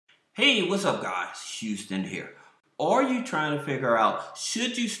Hey, what's up guys? Houston here. Are you trying to figure out,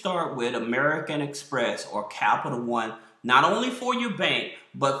 should you start with American Express or Capital One, not only for your bank,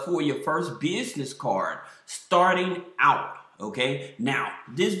 but for your first business card starting out, okay? Now,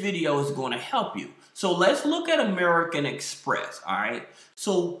 this video is going to help you. So let's look at American Express, all right?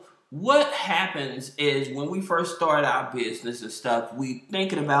 So what happens is when we first start our business and stuff, we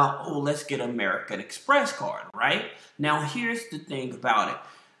thinking about, oh, let's get American Express card, right? Now, here's the thing about it.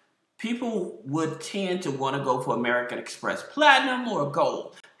 People would tend to want to go for American Express Platinum or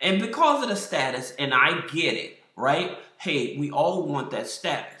Gold. And because of the status, and I get it, right? Hey, we all want that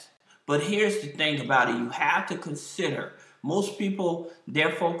status. But here's the thing about it. You have to consider, most people,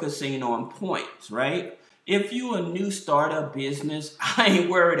 they're focusing on points, right? If you're a new startup business, I ain't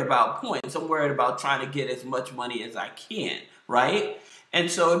worried about points. I'm worried about trying to get as much money as I can, right?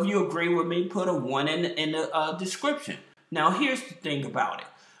 And so if you agree with me, put a 1 in the description. Now, here's the thing about it.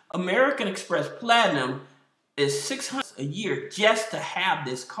 American Express Platinum is $600 a year just to have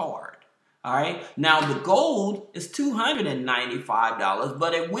this card. All right. Now the gold is $295,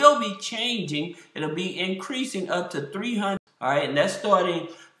 but it will be changing. It'll be increasing up to $300. All right, and that's starting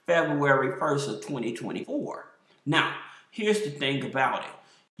February 1st of 2024. Now, here's the thing about it.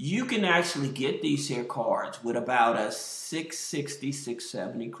 You can actually get these here cards with about a 660,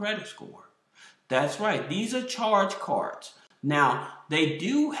 670 credit score. That's right. These are charge cards. Now, they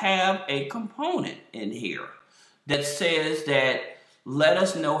do have a component in here that says that let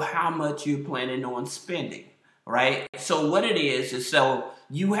us know how much you're planning on spending, right? So what it is so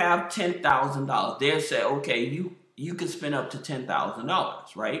you have $10,000. They'll say, okay, you can spend up to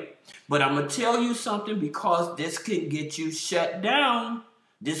 $10,000, right? But I'm going to tell you something, because this can get you shut down.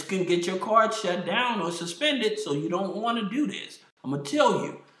 This can get your card shut down or suspended, so you don't want to do this. I'm going to tell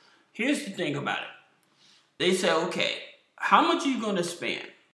you. Here's the thing about it. They say, okay, how much are you going to spend?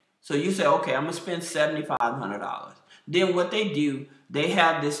 So you say, okay, I'm going to spend $7,500. Then what they do, they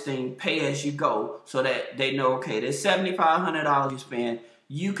have this thing pay as you go, so that they know, okay, there's $7,500 you spend.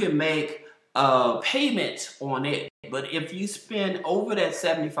 You can make payments on it. But if you spend over that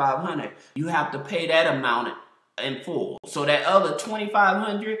 $7,500, you have to pay that amount in full. So that other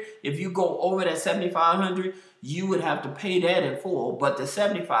 $2,500, if you go over that $7,500, you would have to pay that in full. But the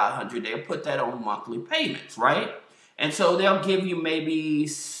 $7,500, they'll put that on monthly payments, right? And so they'll give you maybe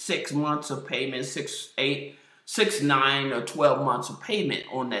 6 months of payment, 9 or 12 months of payment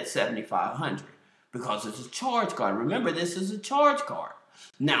on that $7,500, because it's a charge card. Remember, this is a charge card.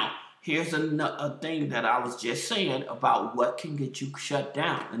 Now, here's a thing that I was just saying about what can get you shut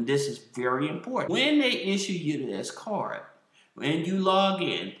down. And this is very important. When they issue you this card, when you log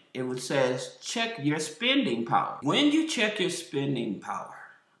in, it says check your spending power. When you check your spending power,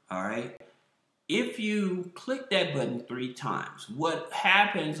 all right, if you click that button 3 times, what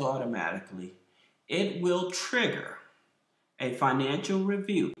happens automatically, it will trigger a financial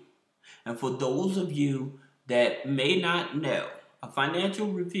review. And for those of you that may not know, a financial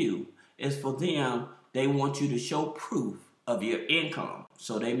review is for them, they want you to show proof of your income.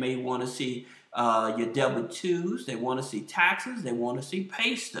 So they may want to see your W-2s, they want to see taxes, they want to see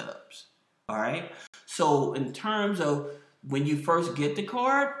pay stubs. All right. So in terms of when you first get the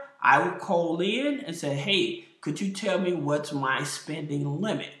card, I would call in and say, hey, could you tell me what's my spending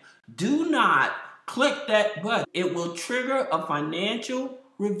limit? Do not click that button. It will trigger a financial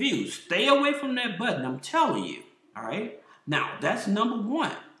review. Stay away from that button, I'm telling you. All right. Now, that's number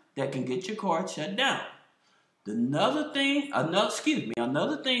 1 that can get your card shut down. Another thing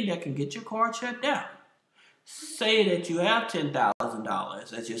that can get your card shut down. Say that you have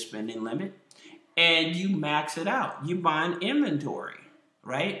 $10,000 as your spending limit and you max it out. You buy an inventory,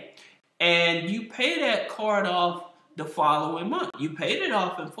 right? And you pay that card off the following month. You paid it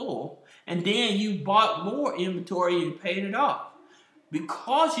off in full, and then you bought more inventory and you paid it off.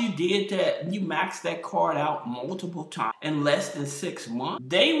 Because you did that, you maxed that card out multiple times in less than 6 months,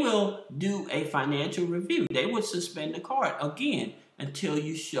 they will do a financial review. They will suspend the card again until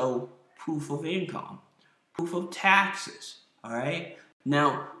you show proof of income, proof of taxes, all right?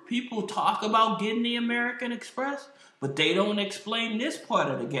 Now, people talk about getting the American Express, but they don't explain this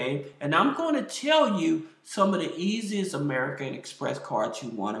part of the game. And I'm going to tell you some of the easiest American Express cards you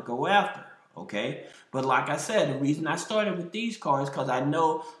want to go after. Okay, but like I said, the reason I started with these cards, because I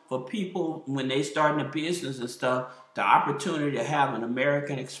know for people when they start in a business and stuff, the opportunity to have an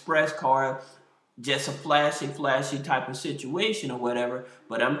American Express card, just a flashy type of situation or whatever.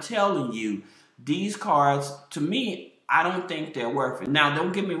 But I'm telling you, these cards, to me, I don't think they're worth it. Now,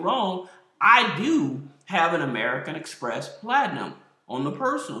 don't get me wrong, I do have an American Express Platinum on the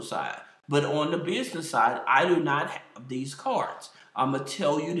personal side. But on the business side, I do not have these cards. I'm going to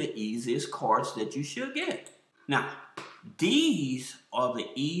tell you the easiest cards that you should get. Now, these are the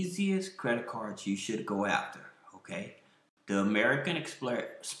easiest credit cards you should go after, okay? The American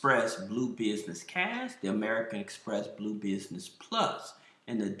Express Blue Business Cash, the American Express Blue Business Plus,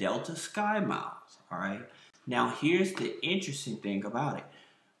 and the Delta Sky Miles, all right? Now, here's the interesting thing about it.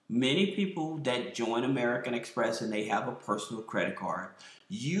 Many people that join American Express and they have a personal credit card,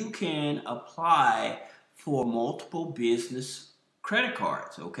 you can apply for multiple business credit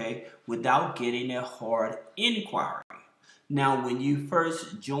cards, okay, without getting a hard inquiry. Now, when you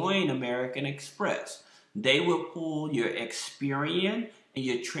first join American Express, they will pull your Experian and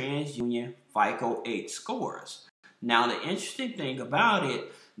your TransUnion FICO 8 scores. Now, the interesting thing about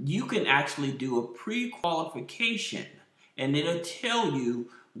it, you can actually do a pre-qualification and it'll tell you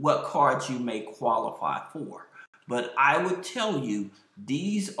what cards you may qualify for. But I would tell you,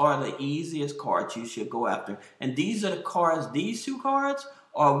 these are the easiest cards you should go after. And these are the cards, these two cards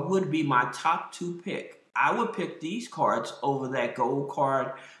would be my top two pick. I would pick these cards over that gold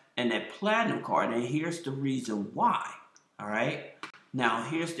card and that platinum card. And here's the reason why. All right. Now,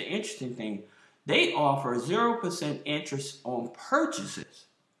 here's the interesting thing. They offer 0% interest on purchases.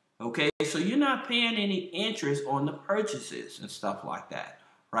 Okay. So you're not paying any interest on the purchases and stuff like that.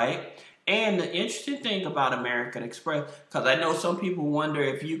 Right. And the interesting thing about American Express, because I know some people wonder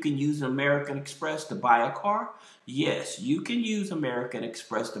if you can use American Express to buy a car. Yes, you can use American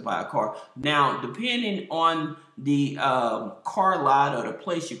Express to buy a car. Now, depending on the car lot or the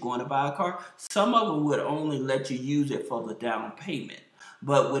place you're going to buy a car, some of them would only let you use it for the down payment.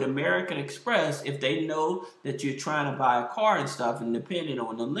 But with American Express, if they know that you're trying to buy a car and stuff, and depending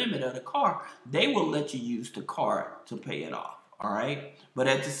on the limit of the car, they will let you use the card to pay it off. All right. But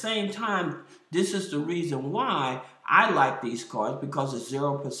at the same time, this is the reason why I like these cards, because it's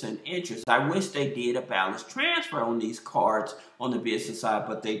 0% interest. I wish they did a balance transfer on these cards on the business side,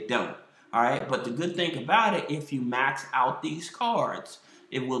 but they don't. All right. But the good thing about it, if you max out these cards,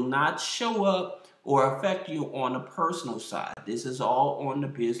 it will not show up or affect you on the personal side. This is all on the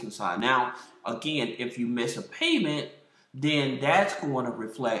business side. Now, again, if you miss a payment, then that's going to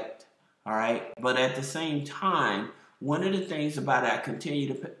reflect. All right. But at the same time, one of the things about it, I continue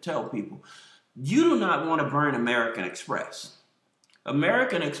to tell people, you do not want to burn American Express.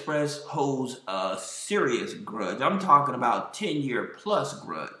 American Express holds a serious grudge. I'm talking about 10-year plus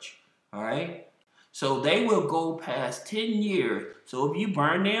grudge. All right. So they will go past 10 years. So if you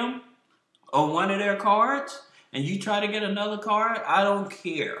burn them on one of their cards and you try to get another card, I don't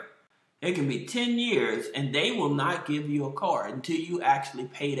care. It can be 10 years and they will not give you a card until you actually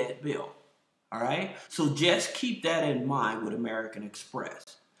pay that bill. All right. So just keep that in mind with American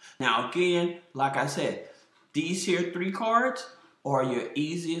Express. Now, again, like I said, these here 3 cards are your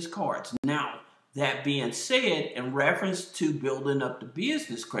easiest cards. Now, that being said, in reference to building up the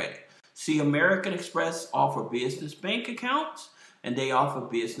business credit, see, American Express offer business bank accounts and they offer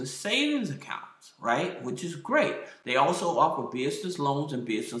business savings accounts, right? Which is great. They also offer business loans and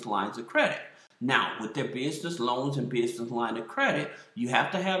business lines of credit. Now, with their business loans and business line of credit, you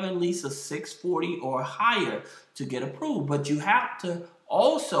have to have at least a 640 or higher to get approved. But you have to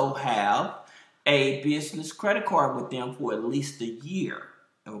also have a business credit card with them for at least a year,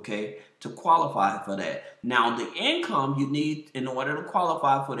 okay, to qualify for that. Now, the income you need in order to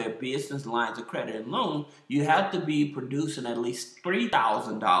qualify for their business lines of credit and loan, you have to be producing at least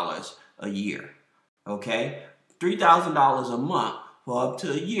 $3,000 a year, okay? $3,000 a month for up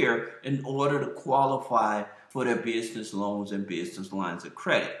to a year in order to qualify for their business loans and business lines of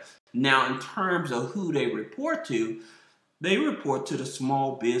credit. Now, in terms of who they report to, they report to the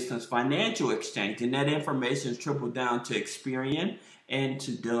Small Business Financial Exchange, and that information is trickled down to Experian and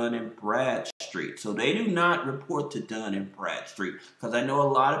to Dun & Bradstreet. So they do not report to Dun & Bradstreet, because I know a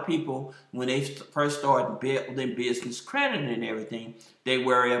lot of people, when they first start building business credit and everything, they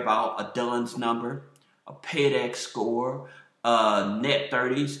worry about a Dunn's number, a PayDex score, net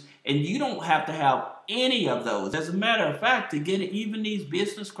 30s, and you don't have to have any of those. As a matter of fact, to get even these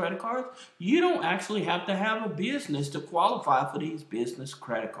business credit cards, you don't actually have to have a business to qualify for these business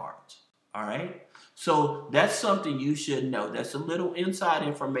credit cards. All right. So that's something you should know. That's a little inside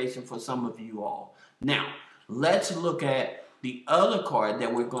information for some of you all. Now, let's look at the other card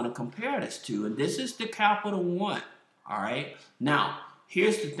that we're going to compare this to, and this is the Capital One. All right. Now,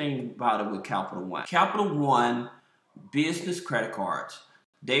 here's the thing about it with Capital One. Capital One business credit cards,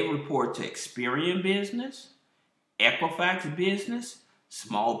 they report to Experian Business, Equifax Business,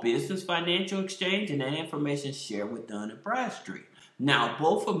 Small Business Financial Exchange, and that information is shared with Dun & Bradstreet. Now,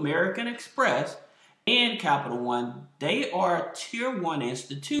 both American Express and Capital One, they are Tier 1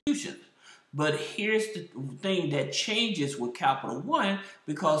 institutions. But here's the thing that changes with Capital One,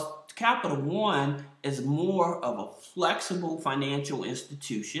 because Capital One is more of a flexible financial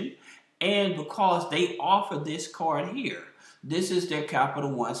institution, and because they offer this card here. This is their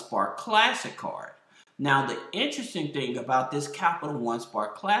Capital One Spark Classic card. Now, the interesting thing about this Capital One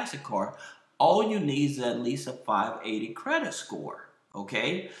Spark Classic card, all you need is at least a 580 credit score,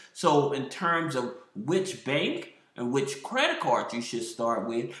 okay? So in terms of which bank and which credit card you should start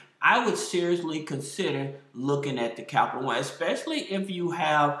with, I would seriously consider looking at the Capital One, especially if you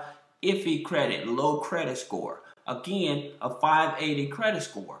have iffy credit, low credit score. Again, a 580 credit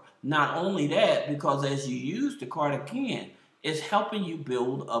score. Not only that, because as you use the card again, it's helping you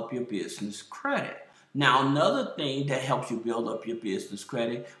build up your business credit. Now, another thing that helps you build up your business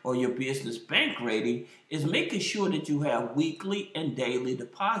credit or your business bank rating is making sure that you have weekly and daily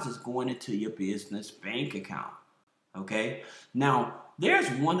deposits going into your business bank account. Okay? Now, there's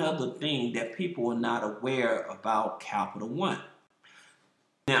one other thing that people are not aware about Capital One.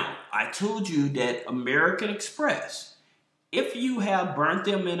 Now, I told you that American Express, if you have burnt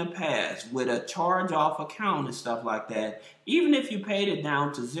them in the past with a charge-off account and stuff like that, even if you paid it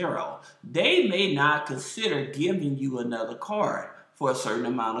down to zero, they may not consider giving you another card for a certain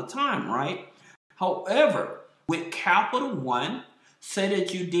amount of time, right? However, with Capital One, say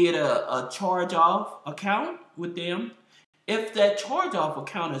that you did a charge-off account with them. If that charge-off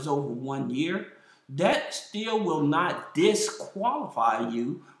account is over 1 year, that still will not disqualify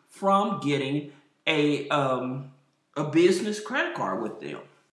you from getting a business credit card with them.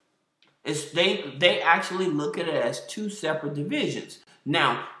 They actually look at it as two separate divisions.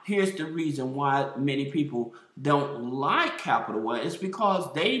 Now, here's the reason why many people don't like Capital One. It's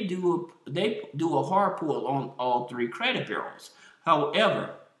because they do a hard pull on all three credit bureaus.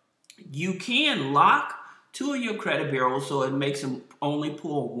 However, you can lock two of your credit bureaus so it makes them only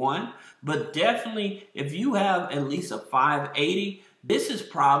pull one. But definitely, if you have at least a 580, this is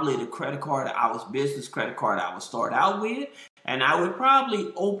probably the business credit card I would start out with. And I would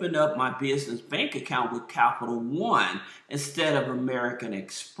probably open up my business bank account with Capital One instead of American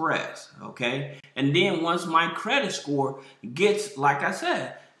Express, okay? And then once my credit score gets, like I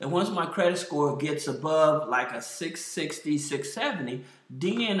said, and once my credit score gets above like a 660, 670,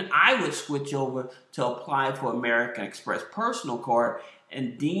 then I would switch over to apply for American Express personal card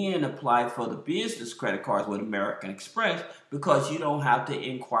and then apply for the business credit cards with American Express, because you don't have to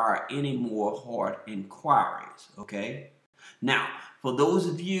inquire any more hard inquiries, okay? Now, for those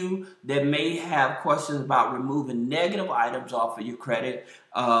of you that may have questions about removing negative items off of your credit,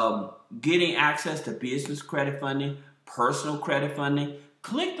 getting access to business credit funding, personal credit funding,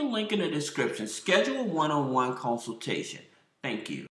 click the link in the description. Schedule a one-on-one consultation. Thank you.